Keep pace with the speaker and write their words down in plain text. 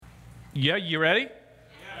Yeah, you ready?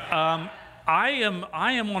 I am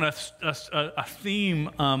on a theme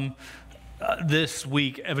this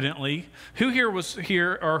week, evidently. Who here was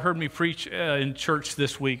here or heard me preach in church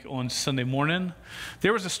this week on Sunday morning?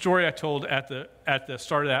 There was a story I told at the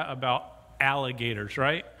start of that about alligators,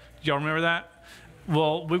 right? Do y'all remember that?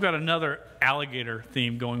 Well, we've got another alligator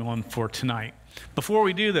theme going on for tonight. Before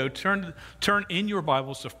we do, though, turn in your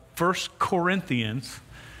Bibles to 1 Corinthians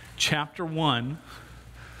chapter 1.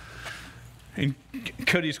 And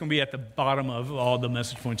Cody's going to be at the bottom of all the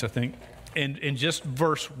message points, I think. And just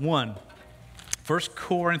verse 1. 1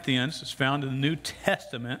 Corinthians is found in the New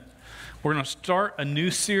Testament. We're going to start a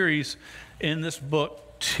new series in this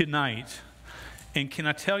book tonight. And can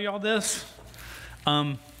I tell y'all this?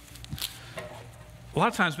 A lot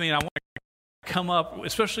of times, man, I want to come up,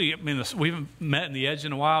 especially, we haven't met in the edge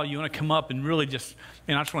in a while. You want to come up and really just,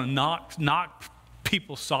 I just want to knock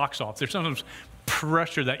people's socks off. There's sometimes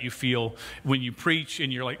pressure that you feel when you preach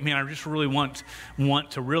and you're like, man, I just really want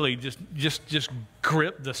to really just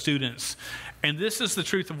grip the students. And this is the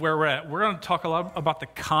truth of where we're at. We're going to talk a lot about the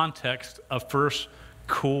context of 1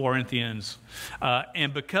 Corinthians.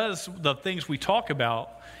 And because the things we talk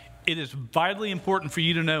about, it is vitally important for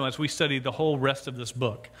you to know as we study the whole rest of this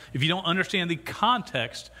book. If you don't understand the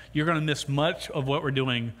context, you're going to miss much of what we're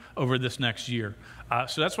doing over this next year.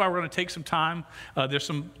 So that's why we're going to take some time. There's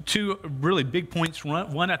two really big points,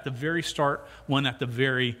 one at the very start, one at the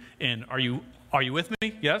very end. Are you with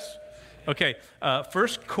me? Yes? Okay. 1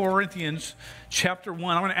 Corinthians chapter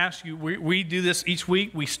 1. I'm going to ask you, we do this each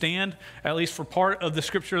week. We stand, at least for part of the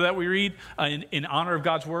scripture that we read, in honor of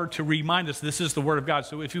God's word to remind us this is the word of God.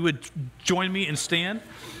 So if you would join me and stand.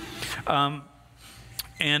 I'm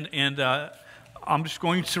just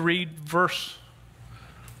going to read verse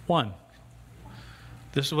 1.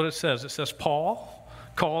 This is what it says. It says, Paul,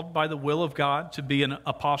 called by the will of God to be an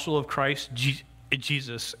apostle of Christ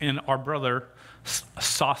Jesus, and our brother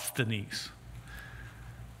Sosthenes.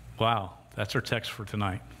 Wow, that's our text for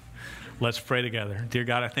tonight. Let's pray together. Dear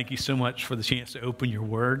God, I thank you so much for the chance to open your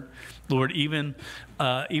word. Lord, even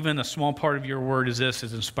a small part of your word is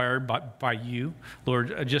inspired by you.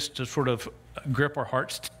 Lord, just to sort of grip our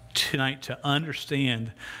hearts tonight to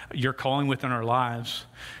understand your calling within our lives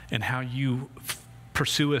and how you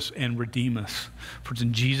pursue us and redeem us. For it's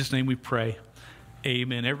in Jesus' name we pray.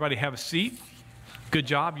 Amen. Everybody have a seat. Good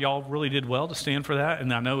job. Y'all really did well to stand for that.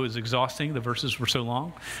 And I know it was exhausting. The verses were so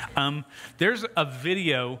long. There's a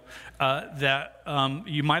video that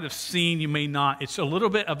you might have seen, you may not. It's a little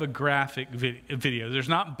bit of a graphic video. There's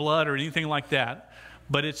not blood or anything like that.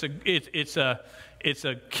 But it's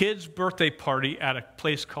a kid's birthday party at a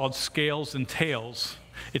place called Scales and Tails.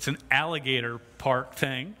 It's an alligator park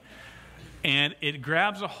thing. And it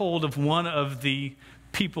grabs a hold of one of the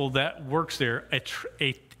people that works there,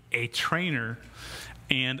 a trainer,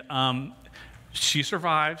 and she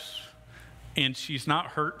survives, and she's not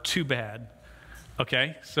hurt too bad.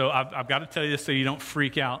 Okay, so I've got to tell you this so you don't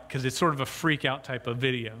freak out, because it's sort of a freak out type of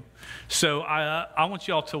video. So I want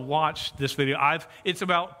you all to watch this video. It's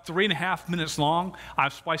about 3.5 minutes long.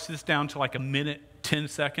 I've spliced this down to like 1 minute, 10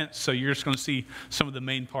 seconds, so you're just going to see some of the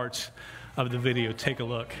main parts of the video. Take a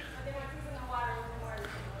look.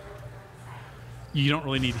 You don't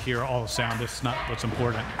really need to hear all the sound. That's not what's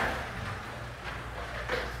important.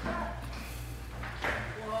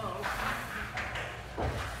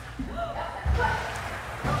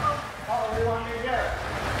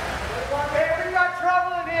 We got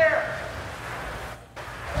trouble in here.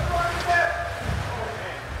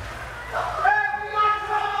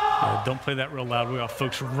 Don't play that real loud. We got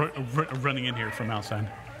folks running in here from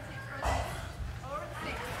outside.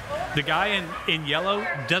 The guy in yellow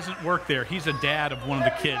doesn't work there. He's a dad of one of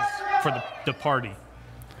the kids for the party.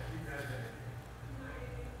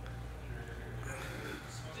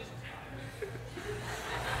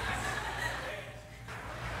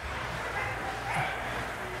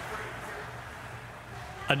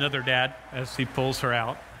 Another dad as he pulls her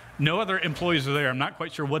out. No other employees are there. I'm not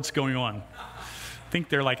quite sure what's going on. I think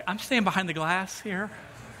they're like, I'm staying behind the glass here.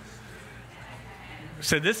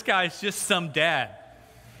 So this guy's just some dad.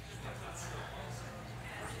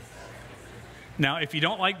 Now, if you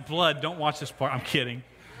don't like blood, don't watch this part. I'm kidding.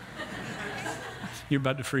 You're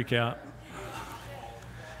about to freak out.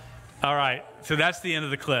 All right, so that's the end of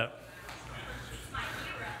the clip.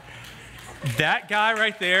 That guy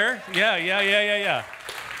right there, yeah.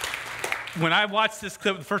 When I watched this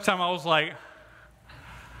clip the first time, I was like,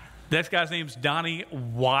 this guy's name's Donnie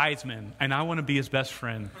Wiseman, and I want to be his best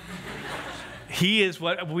friend. He is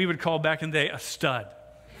what we would call back in the day a stud,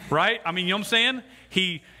 right? I mean, you know what I'm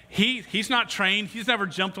saying? he's not trained. He's never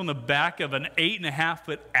jumped on the back of an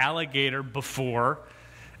 8.5-foot alligator before.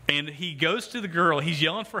 And he goes to the girl. He's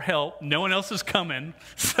yelling for help. No one else is coming.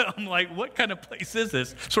 So I'm like, what kind of place is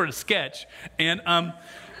this? Sort of sketch. And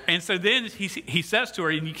so then he says to her,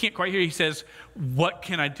 and you can't quite hear, he says, what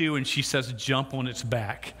can I do? And she says, jump on its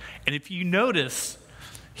back. And if you notice,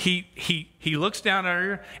 he looks down at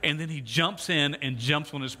her, and then he jumps in and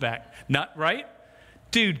jumps on his back. Not right?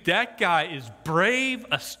 Dude, that guy is brave,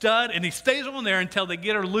 a stud, and he stays on there until they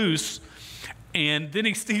get her loose. And then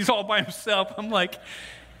he's all by himself. I'm like,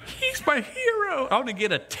 he's my hero. I want to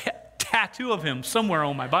get a tattoo of him somewhere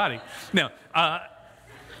on my body. No, I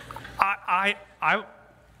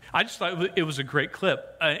just thought it was a great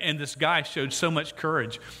clip, and this guy showed so much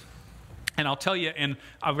courage. And I'll tell you, and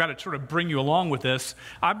I've got to sort of bring you along with this.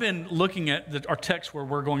 I've been looking at our text where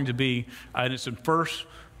we're going to be, and it's in 1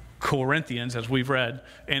 Corinthians, as we've read.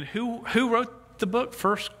 And who wrote the book,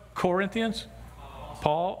 1 Corinthians?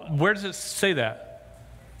 Paul. Where does it say that?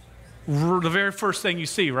 The very first thing you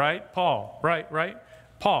see, right? Paul, right?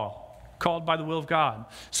 Paul, called by the will of God.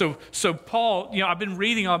 So Paul, I've been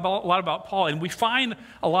reading a lot about Paul, and we find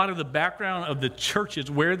a lot of the background of the churches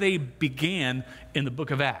where they began in the book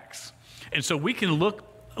of Acts. And so we can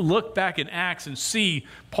look back in Acts and see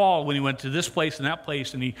Paul when he went to this place and that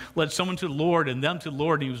place, and he led someone to the Lord and them to the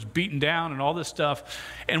Lord, and he was beaten down and all this stuff.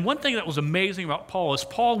 And one thing that was amazing about Paul is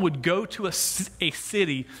Paul would go to a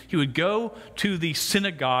city. He would go to the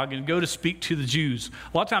synagogue and go to speak to the Jews.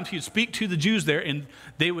 A lot of times he would speak to the Jews there, and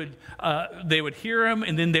they would hear him,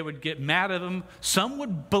 and then they would get mad at him. Some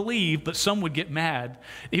would believe, but some would get mad.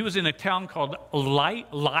 He was in a town called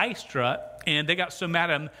Lystra, and they got so mad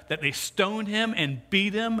at him that they stoned him and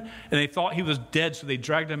beat him, and they thought he was dead, so they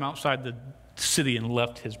dragged him outside the city and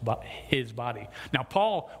left his body. Now,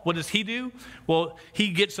 Paul, what does he do? Well, he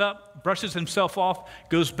gets up, brushes himself off,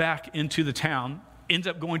 goes back into the town, ends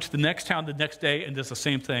up going to the next town the next day, and does the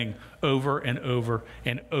same thing over and over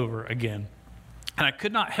and over again. And I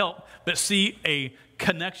could not help but see a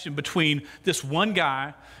connection between this one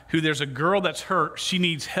guy who there's a girl that's hurt, she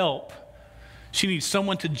needs help. She needs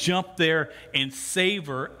someone to jump there and save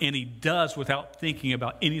her, and he does without thinking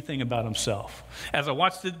about anything about himself. As I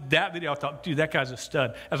watched that video, I thought, dude, that guy's a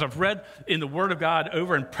stud. As I've read in the Word of God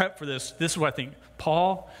over and prepped for this is what I think.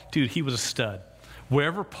 Paul, dude, he was a stud.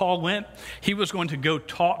 Wherever Paul went, he was going to go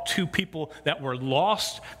talk to people that were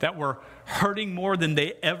lost, that were hurting more than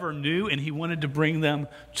they ever knew, and he wanted to bring them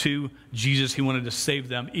to Jesus. He wanted to save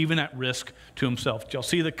them, even at risk to himself. Did y'all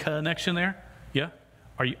see the connection there? Yeah?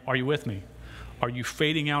 Are you with me? Are you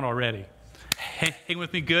fading out already? Hang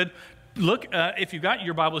with me, good. Look, if you've got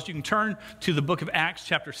your Bibles, you can turn to the book of Acts,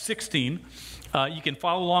 chapter 16. You can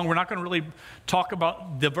follow along. We're not going to really talk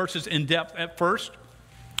about the verses in depth at first,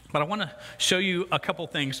 but I want to show you a couple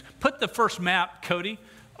things. Put the first map, Cody,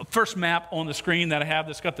 first map on the screen that I have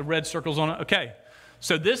that's got the red circles on it. Okay,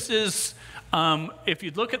 so this is, if you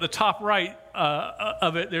look at the top right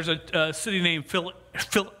of it, there's a city named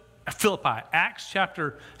Philippi. Acts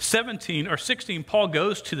chapter 17 or 16, Paul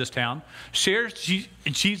goes to this town, shares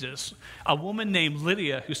Jesus. A woman named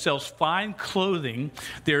Lydia who sells fine clothing.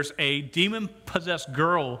 There's a demon-possessed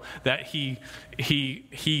girl that he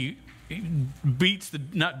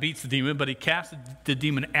not beats the demon, but he casts the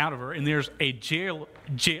demon out of her. And there's a jailer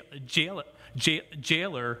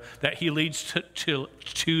that he leads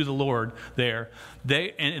to the Lord there.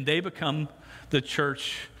 They become the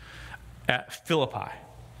church at Philippi.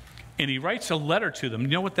 And he writes a letter to them. You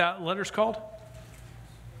know what that letter's called?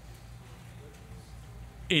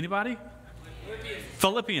 Anybody?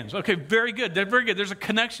 Philippians. Okay, very good. They're very good. There's a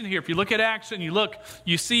connection here. If you look at Acts and you look,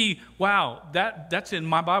 you see, wow, that's in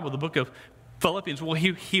my Bible, the book of Philippians. Well,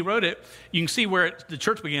 he wrote it. You can see where the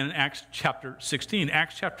church began in Acts chapter 16.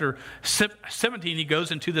 Acts chapter 17, he goes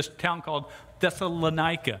into this town called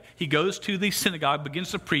Thessalonica. He goes to the synagogue,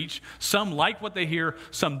 begins to preach. Some like what they hear,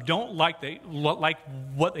 some don't like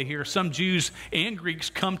what they hear. Some Jews and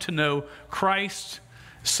Greeks come to know Christ.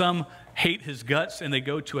 Some hate his guts, and they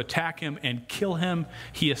go to attack him and kill him.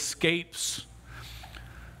 He escapes.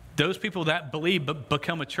 Those people that believe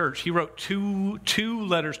become a church. He wrote two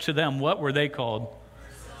letters to them. What were they called?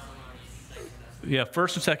 Yeah,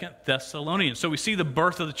 1st and 2nd Thessalonians. So we see the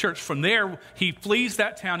birth of the church. From there, he flees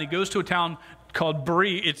that town. He goes to a town called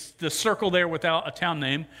Berea. It's the circle there without a town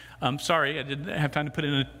name. I'm sorry, I didn't have time to put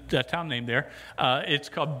in a town name there. It's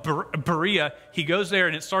called Berea. He goes there,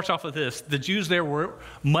 and it starts off with this. The Jews there were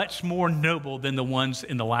much more noble than the ones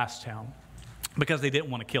in the last town because they didn't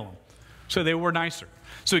want to kill him. So they were nicer.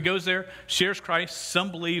 So he goes there, shares Christ. Some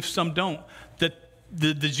believe, some don't. The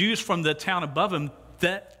Jews from the town above him,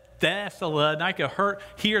 Thessalonica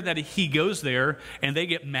hear that he goes there, and they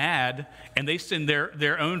get mad, and they send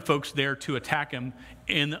their own folks there to attack him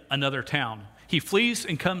in another town. He flees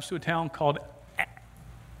and comes to a town called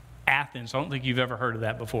Athens. I don't think you've ever heard of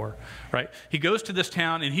that before, right? He goes to this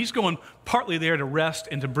town, and he's going partly there to rest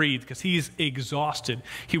and to breathe because he's exhausted.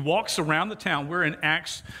 He walks around the town. We're in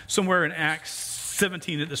somewhere in Acts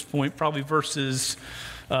 17 at this point, probably verses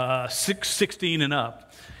 16 and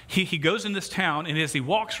up. He goes in this town, and as he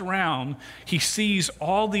walks around, he sees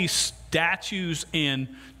all these statues and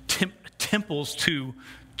temples to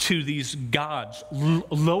these gods,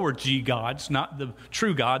 lower G gods, not the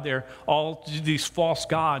true God. They're all these false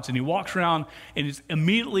gods. And he walks around and is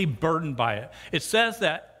immediately burdened by it. It says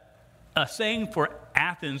that a saying for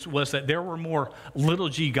Athens was that there were more little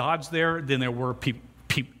G gods there than there were people.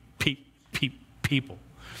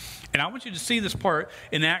 And I want you to see this part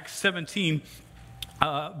in Acts 17,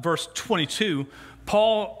 verse 22.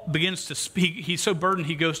 Paul begins to speak. He's so burdened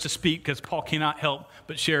he goes to speak because Paul cannot help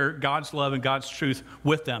but share God's love and God's truth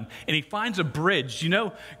with them. And he finds a bridge. You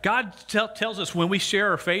know, God tells us when we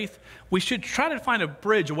share our faith, we should try to find a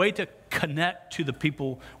bridge, a way to connect to the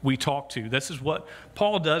people we talk to. This is what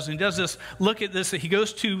Paul does. And he does this. Look at this. He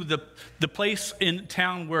goes to the place in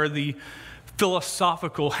town where the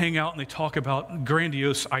philosophical hang out and they talk about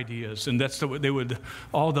grandiose ideas, and that's what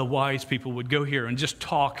all the wise people would go here and just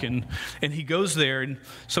talk, and he goes there, and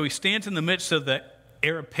so he stands in the midst of the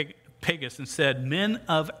Areopagus and said, "Men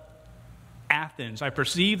of Athens, I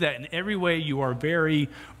perceive that in every way you are very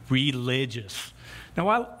religious." Now,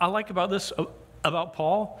 what I like about this, about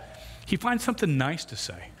Paul, he finds something nice to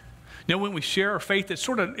say. You know, when we share our faith,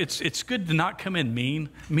 it's good to not come in mean.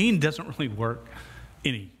 Mean doesn't really work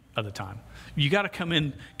any other time. You got to come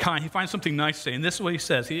in kind. He finds something nice to say, and this is what he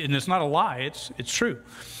says, and it's not a lie, it's true.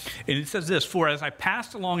 And it says this: "For as I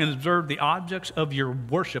passed along and observed the objects of your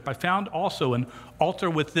worship, I found also an altar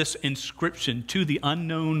with this inscription, to the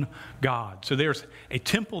unknown God." So there's a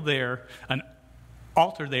temple there, an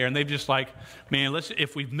altar there, and they've just like, man,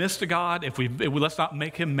 if we've missed a God, let's not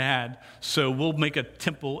make him mad, so we'll make a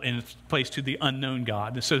temple in place to the unknown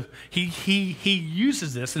God. And so he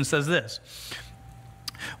uses this and says this: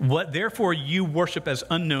 "What therefore you worship as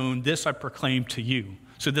unknown, this I proclaim to you."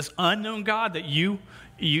 So this unknown God that you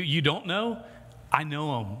don't know, I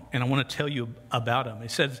know him, and I want to tell you about him.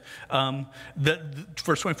 It says,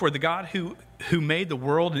 verse 24, "The God who made the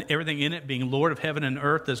world and everything in it, being Lord of heaven and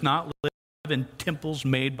earth, does not live in temples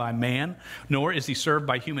made by man, nor is he served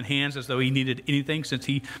by human hands as though he needed anything, since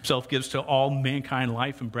he himself gives to all mankind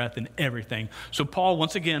life and breath and everything." So Paul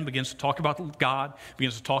once again begins to talk about God,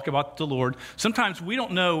 begins to talk about the Lord. Sometimes we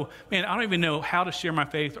don't know, man, I don't even know how to share my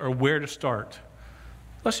faith or where to start.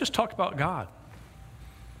 Let's just talk about God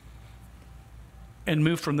and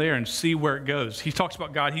move from there and see where it goes. He talks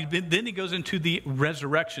about God. Then he goes into the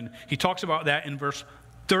resurrection. He talks about that in verse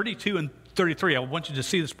 32 and 33. I want you to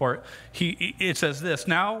see this part. It says this: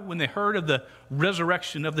 "Now when they heard of the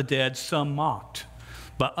resurrection of the dead, some mocked,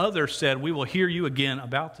 but others said, 'We will hear you again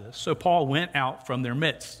about this.' So Paul went out from their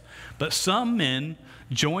midst. But some men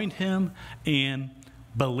joined him and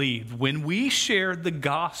believed." When we share the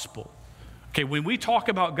gospel, okay, when we talk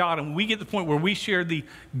about God and we get to the point where we share the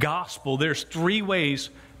gospel, there's 3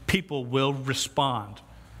 ways people will respond.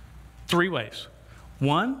 3 ways.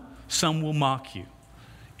 1, some will mock you.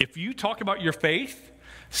 If you talk about your faith,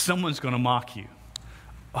 someone's going to mock you.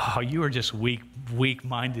 "Oh, you are just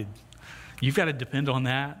weak-minded. You've got to depend on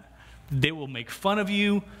that." They will make fun of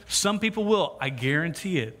you. Some people will. I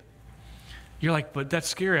guarantee it. You're like, "But that's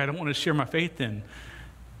scary. I don't want to share my faith then."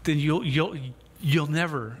 Then you'll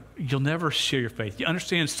never share your faith. You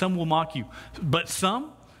understand? Some will mock you. But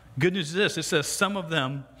some, good news is this. It says some of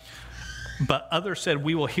them, but others said,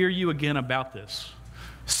 "We will hear you again about this."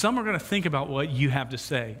 Some are going to think about what you have to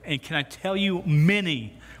say. And can I tell you,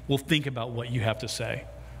 many will think about what you have to say.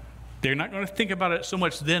 They're not going to think about it so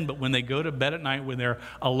much then, but when they go to bed at night, when they're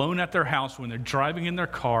alone at their house, when they're driving in their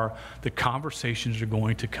car, the conversations are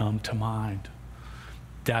going to come to mind.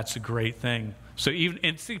 That's a great thing. So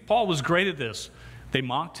Paul was great at this. They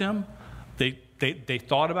mocked him. They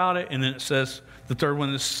thought about it. And then it says, the third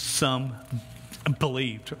one is some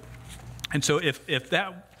believed. And so if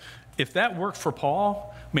that worked for Paul,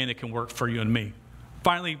 man, it can work for you and me.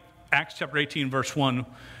 Finally, Acts chapter 18, verse 1,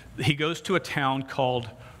 he goes to a town called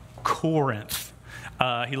Corinth.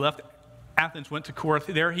 He left Athens, went to Corinth.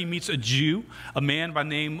 There he meets a Jew, a man by the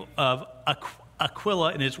name of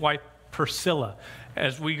Aquila, and his wife Priscilla.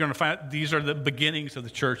 As we're going to find out, these are the beginnings of the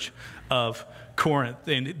church of Corinth.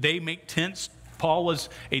 And they make tents. Paul was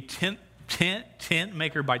a tent tent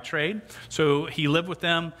maker by trade. So he lived with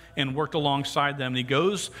them and worked alongside them. And he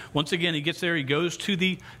goes, once again, he gets there, he goes to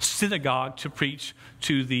the synagogue to preach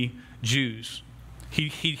to the Jews.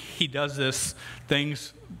 He does this.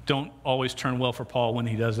 Things don't always turn well for Paul when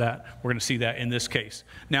he does that. We're going to see that in this case.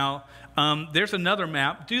 Now, there's another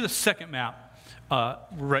map. Do the second map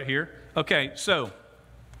right here. Okay, so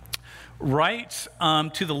right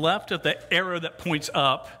to the left of the arrow that points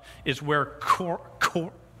up is where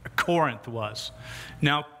Corinth was.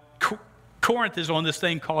 Now, Corinth is on this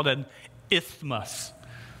thing called an isthmus.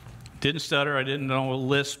 Didn't stutter. I didn't know a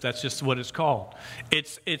lisp. That's just what it's called.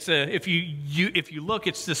 If you look,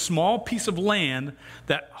 it's this small piece of land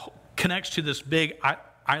that connects to this big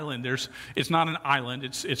island. It's not an island.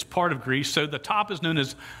 It's part of Greece. So the top is known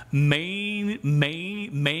as mainland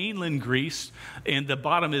Greece, and the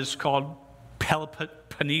bottom is called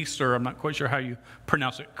Peloponnese, or I'm not quite sure how you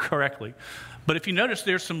pronounce it correctly. But if you notice,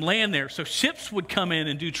 there's some land there. So ships would come in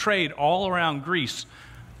and do trade all around Greece.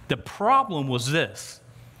 The problem was this.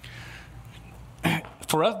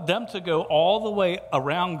 For them to go all the way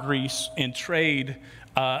around Greece and trade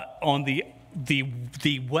on the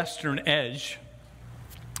western edge,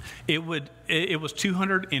 it was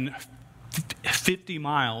 250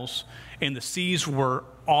 miles, and the seas were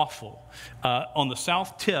awful. On the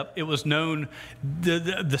south tip, it was known,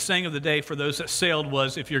 the saying of the day for those that sailed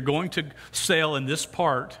was, if you're going to sail in this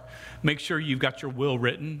part, make sure you've got your will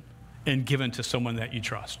written and given to someone that you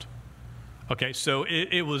trust. Okay, so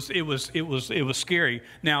it was scary.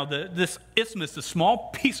 Now this isthmus, the small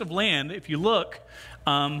piece of land, if you look,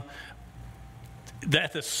 at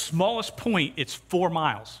the smallest point, it's 4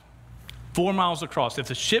 miles. 4 miles across. If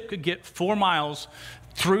the ship could get 4 miles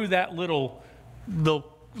through that little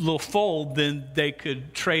fold, then they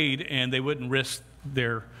could trade and they wouldn't risk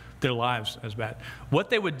their lives as bad. What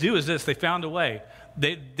they would do is this: they found a way.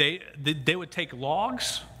 They would take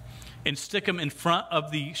logs and stick them in front of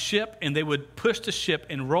the ship, and they would push the ship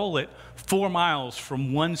and roll it 4 miles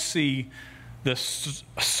from one sea, the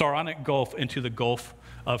Saronic Gulf, into the Gulf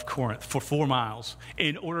of Corinth for 4 miles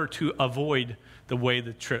in order to avoid the way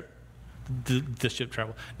the ship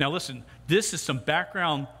traveled. Now listen, this is some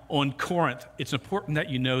background on Corinth. It's important that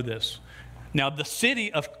you know this. Now the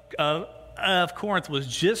city of Corinth was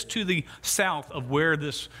just to the south of where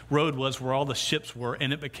this road was, where all the ships were,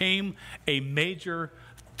 and it became a major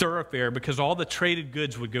thoroughfare because all the traded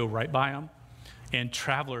goods would go right by them and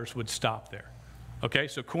travelers would stop there. Okay,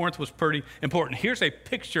 so Corinth was pretty important. Here's a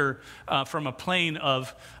picture from a plane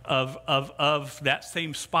of that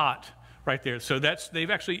same spot right there. So they've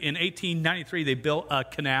actually, in 1893, they built a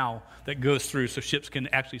canal that goes through so ships can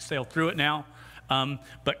actually sail through it now.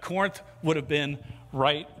 But Corinth would have been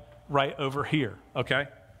right over here, okay?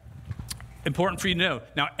 Important for you to know.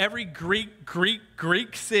 Now, every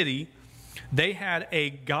Greek city, they had a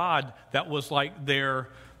god that was like their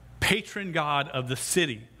patron god of the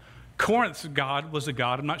city. Corinth's god was a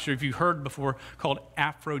god, I'm not sure if you've heard before, called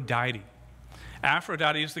Aphrodite.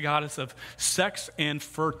 Aphrodite is the goddess of sex and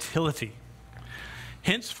fertility.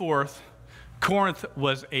 Henceforth, Corinth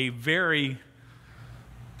was a very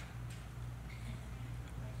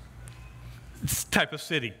type of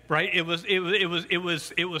city, right? It was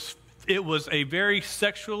a very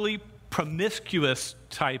sexually promiscuous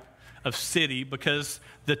type of city because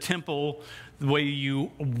the temple, the way you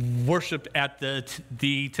worshiped at the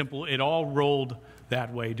temple, it all rolled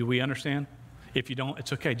that way. Do we understand? If you don't,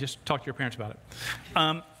 it's okay. Just talk to your parents about it.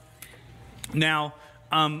 Now,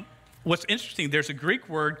 what's interesting, there's a Greek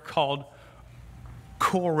word called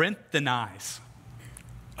Korinthenize.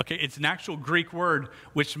 Okay, it's an actual Greek word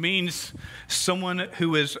which means someone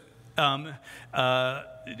who is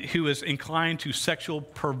inclined to sexual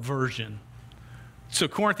perversion. So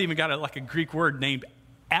Corinth even got a Greek word named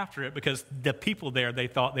after it because the people there, they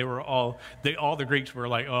thought they were all the Greeks were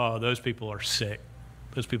like, oh, those people are sick.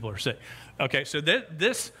 Those people are sick. Okay, so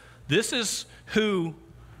this is who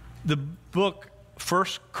the book 1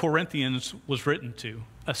 Corinthians was written to,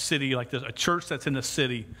 a city like this, a church that's in a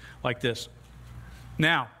city like this.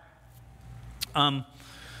 Now,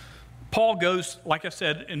 Paul goes, like I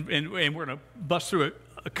said, and we're going to bust through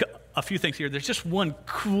a few things here. There's just one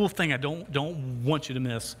cool thing I don't want you to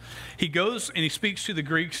miss. He goes and he speaks to the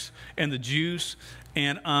Greeks and the Jews,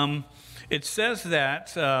 and it says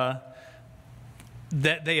that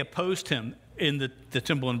they opposed him in the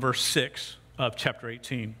temple in verse 6 of chapter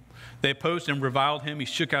 18. They opposed him, reviled him. He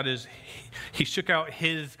shook out his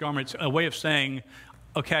garments, a way of saying,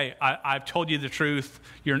 okay, I've told you the truth.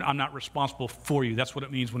 I'm not responsible for you. That's what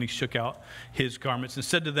it means when he shook out his garments and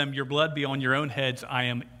said to them, your blood be on your own heads. I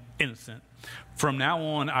am innocent. From now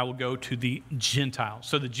on, I will go to the Gentiles.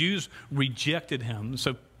 So the Jews rejected him.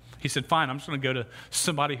 So he said, fine, I'm just going to go to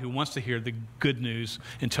somebody who wants to hear the good news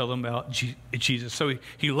and tell them about Jesus. So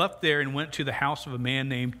he left there and went to the house of a man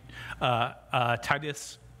named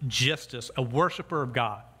Titus Justus, a worshiper of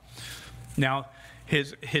God. Now,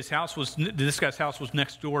 this guy's house was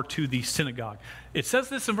next door to the synagogue. It says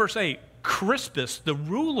this in verse 8. Crispus, the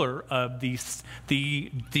ruler of the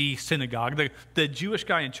synagogue, the Jewish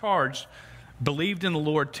guy in charge, believed in the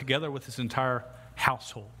Lord together with his entire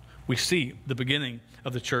household. We see the beginning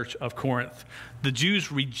of the church of Corinth. The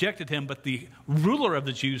Jews rejected him, but the ruler of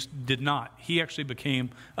the Jews did not. He actually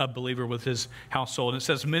became a believer with his household. And it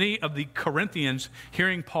says, many of the Corinthians,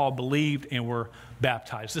 hearing Paul, believed and were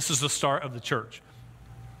baptized. This is the start of the church.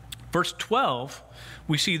 Verse 12,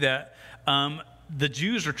 we see that the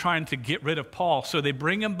Jews are trying to get rid of Paul, so they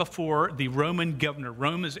bring him before the Roman governor.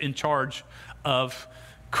 Rome is in charge of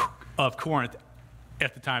Corinth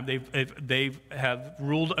at the time. They have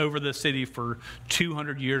ruled over the city for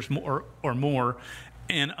 200 years or more,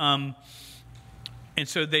 and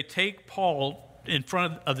so they take Paul in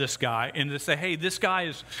front of this guy and they say, "Hey, this guy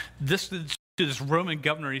is this Roman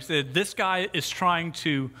governor." He said, "This guy is trying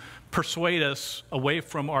to persuade us away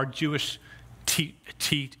from our Jewish teachings."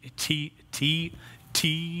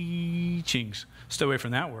 Stay away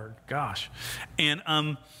from that word. Gosh, and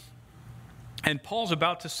Paul's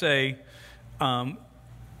about to say.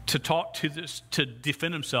 To talk to this, to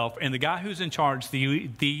defend himself, and the guy who's in charge,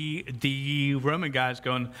 the Roman guy, is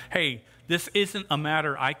going, "Hey, this isn't a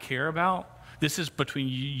matter I care about. This is between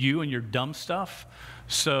you and your dumb stuff.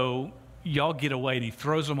 So y'all get away." And he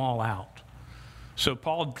throws them all out. So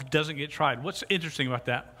Paul doesn't get tried. What's interesting about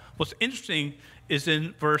that? What's interesting is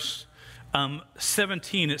in verse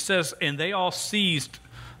 17. It says, "And they all seized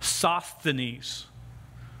Sosthenes,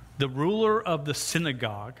 the ruler of the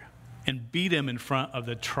synagogue, and beat him in front of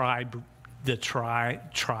the tribunal.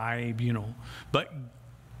 But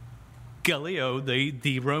Gallio,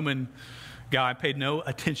 the Roman guy, paid no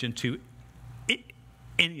attention to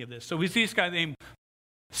any of this." So we see this guy named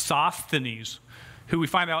Sosthenes, who we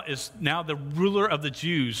find out is now the ruler of the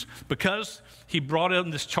Jews, because he brought in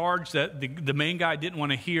this charge that the main guy didn't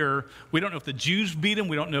want to hear. We don't know if the Jews beat him.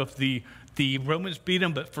 We don't know if the Romans beat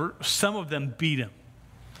him, but for some of them beat him.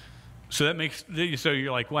 So so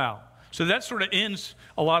you're like, wow. So that sort of ends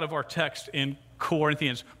a lot of our text in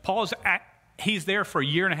Corinthians. He's there for a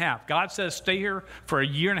year and a half. God says, stay here for a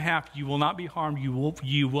year and a half. You will not be harmed.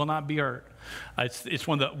 You will not be hurt. It's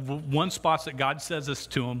one of the one spots that God says this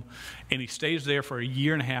to him, and he stays there for a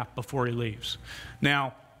year and a half before he leaves.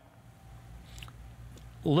 Now,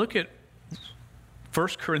 look at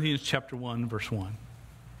 1 Corinthians chapter 1, verse 1.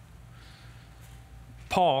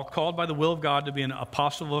 Paul, called by the will of God to be an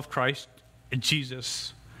apostle of Christ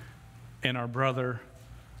Jesus, and our brother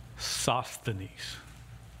Sosthenes.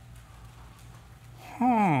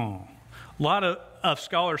 A lot of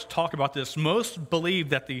scholars talk about this. Most believe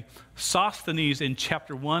that the Sosthenes in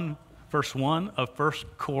chapter 1, verse 1 of 1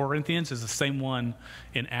 Corinthians is the same one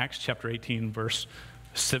in Acts chapter 18, verse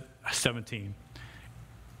 17.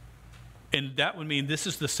 And that would mean this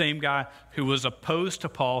is the same guy who was opposed to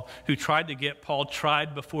Paul, who tried to get Paul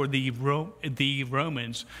tried before the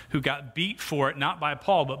Romans, who got beat for it, not by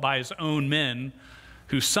Paul, but by his own men,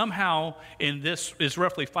 who somehow, and this is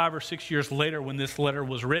roughly 5 or 6 years later when this letter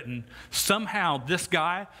was written, somehow this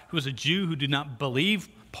guy, who was a Jew who did not believe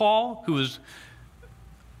Paul,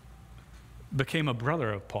 became a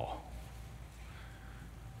brother of Paul.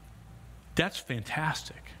 That's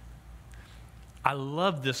fantastic. I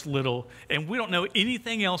love this and we don't know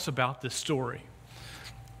anything else about this story.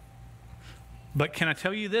 But can I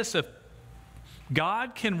tell you this? If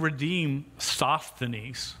God can redeem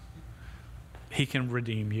Sosthenes, he can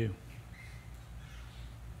redeem you.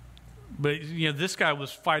 But, this guy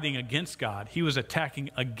was fighting against God. He was attacking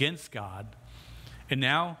against God. And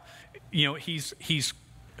now, he's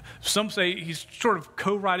some say he's sort of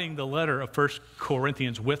co-writing the letter of 1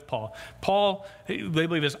 Corinthians with Paul. Paul, they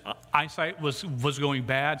believe his eyesight was going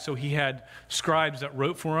bad, so he had scribes that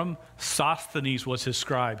wrote for him. Sosthenes was his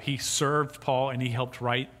scribe. He served Paul, and he helped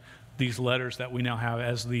write these letters that we now have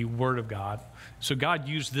as the Word of God. So God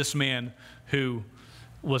used this man who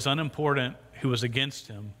was unimportant, who was against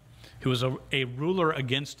him, who was a ruler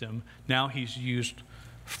against him. Now he's used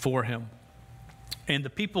for him. And the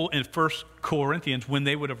people in 1 Corinthians, when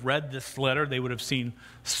they would have read this letter, they would have seen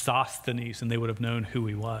Sosthenes, and they would have known who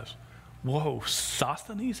he was. Whoa,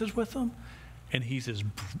 Sosthenes is with them? And he's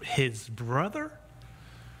his brother?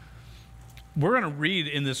 We're going to read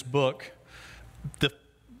in this book the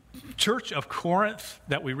church of Corinth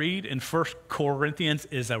that we read in 1 Corinthians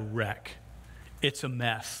is a wreck. It's a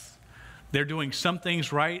mess. They're doing some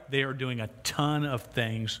things right. They are doing a ton of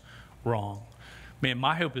things wrong. Man,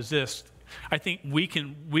 my hope is this. I think we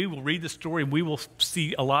will read the story and we will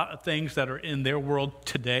see a lot of things that are in their world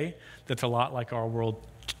today that's a lot like our world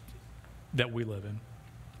that we live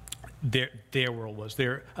in. Their world was.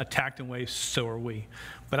 They're attacked in ways, so are we.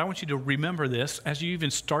 But I want you to remember this as you even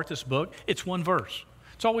start this book. It's one verse.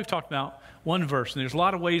 It's all we've talked about, one verse. And there's a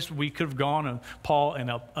lot of ways we could have gone on Paul and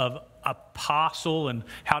of apostle and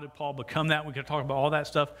how did Paul become that. We could talk about all that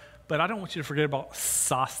stuff. But I don't want you to forget about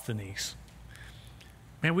Sosthenes.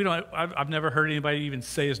 Man, I've never heard anybody even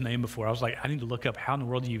say his name before. I was like, I need to look up how in the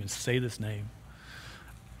world do you even say this name.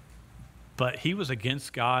 But he was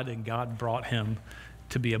against God, and God brought him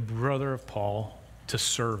to be a brother of Paul, to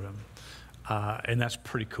serve him. And that's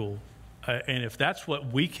pretty cool. And if that's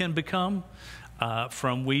what we can become,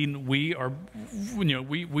 we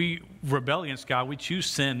rebel against God, we choose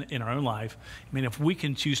sin in our own life. I mean, if we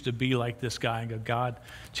can choose to be like this guy and go, God,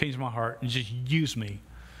 change my heart and just use me.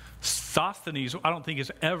 Sosthenes, I don't think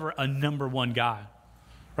is ever a number one guy,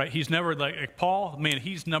 right? He's never like Paul, man,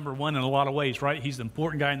 he's number one in a lot of ways, right? He's the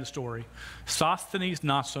important guy in the story. Sosthenes,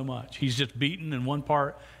 not so much. He's just beaten in one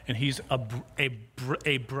part, and he's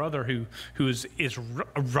a brother who is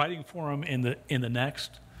writing for him in the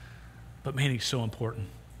next. But man, he's so important.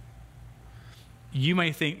 You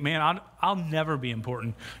may think, man, I'll never be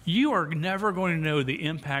important. You are never going to know the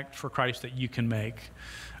impact for Christ that you can make,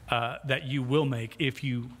 that you will make if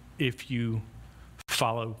you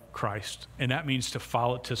follow Christ. And that means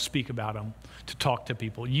to speak about him, to talk to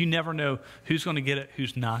people. You never know who's going to get it,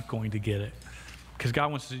 who's not going to get it. Because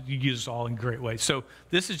God wants to use us all in great ways. So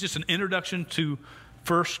this is just an introduction to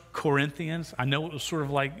 1 Corinthians. I know it was sort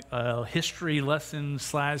of like a history lesson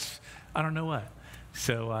 / I don't know what.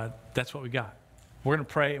 So that's what we got. We're going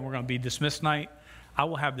to pray and we're going to be dismissed tonight. I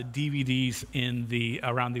will have the DVDs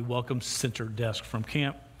around the Welcome Center desk from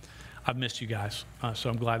camp. I've missed you guys, so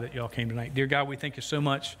I'm glad that y'all came tonight. Dear God, we thank you so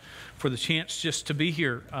much for the chance just to be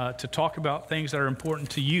here to talk about things that are important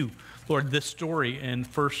to you. Lord, this story in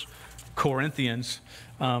 1 Corinthians,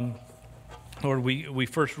 Lord, we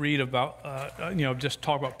first read about, just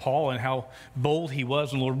talk about Paul and how bold he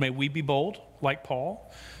was. And Lord, may we be bold like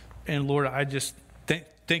Paul. And Lord, I just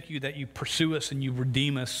thank you that you pursue us and you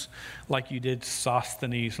redeem us like you did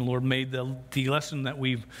Sosthenes. And Lord, may the lesson that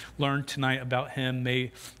we've learned tonight about him,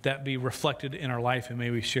 may that be reflected in our life, and may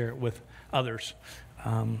we share it with others.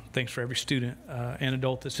 Thanks for every student and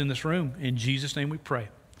adult that's in this room. In Jesus' name we pray.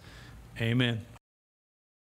 Amen.